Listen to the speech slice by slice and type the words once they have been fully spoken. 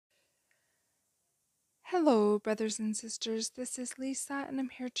Hello, brothers and sisters. This is Lisa, and I'm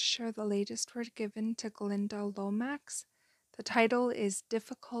here to share the latest word given to Glynda Lomax. The title is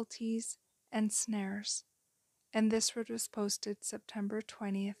Difficulties and Snares, and this word was posted September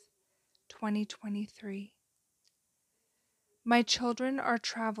 20th, 2023. My children are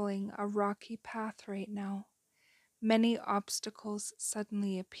traveling a rocky path right now. Many obstacles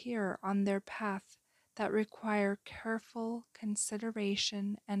suddenly appear on their path that require careful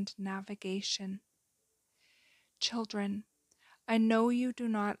consideration and navigation. Children, I know you do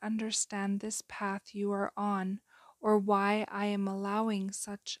not understand this path you are on or why I am allowing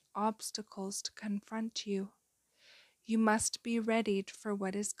such obstacles to confront you. You must be readied for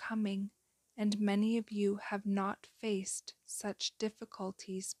what is coming, and many of you have not faced such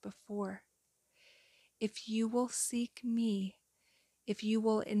difficulties before. If you will seek me, if you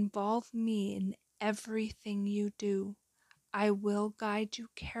will involve me in everything you do, I will guide you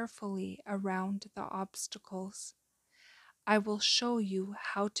carefully around the obstacles. I will show you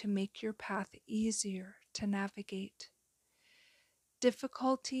how to make your path easier to navigate.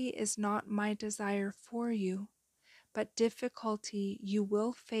 Difficulty is not my desire for you, but difficulty you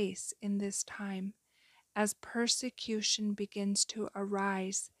will face in this time as persecution begins to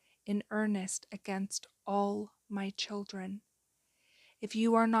arise in earnest against all my children. If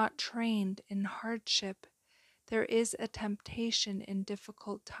you are not trained in hardship, there is a temptation in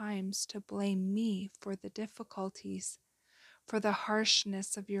difficult times to blame me for the difficulties, for the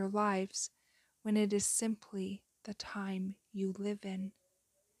harshness of your lives, when it is simply the time you live in.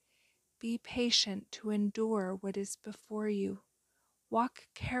 Be patient to endure what is before you. Walk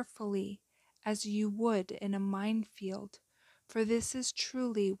carefully as you would in a minefield, for this is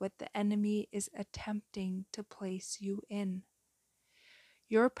truly what the enemy is attempting to place you in.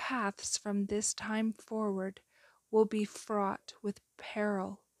 Your paths from this time forward will be fraught with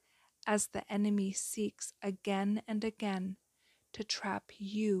peril as the enemy seeks again and again to trap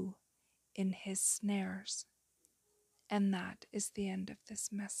you in his snares. And that is the end of this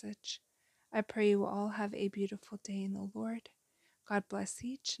message. I pray you all have a beautiful day in the Lord. God bless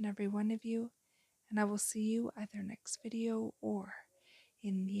each and every one of you, and I will see you either next video or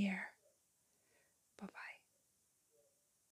in the air. Bye-bye.